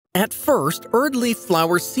At first, Erdleaf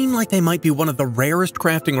flowers seem like they might be one of the rarest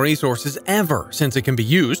crafting resources ever, since it can be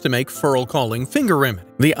used to make furl-calling finger remedy,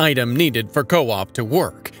 the item needed for co-op to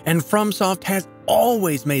work, and FromSoft has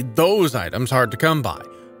always made those items hard to come by.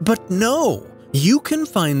 But no! You can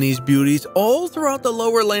find these beauties all throughout the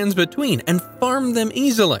lower lands between and farm them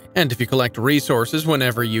easily. And if you collect resources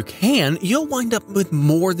whenever you can, you'll wind up with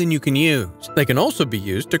more than you can use. They can also be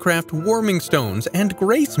used to craft warming stones and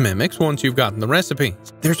grace mimics once you've gotten the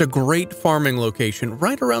recipes. There's a great farming location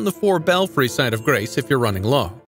right around the 4 Belfry side of Grace if you're running low.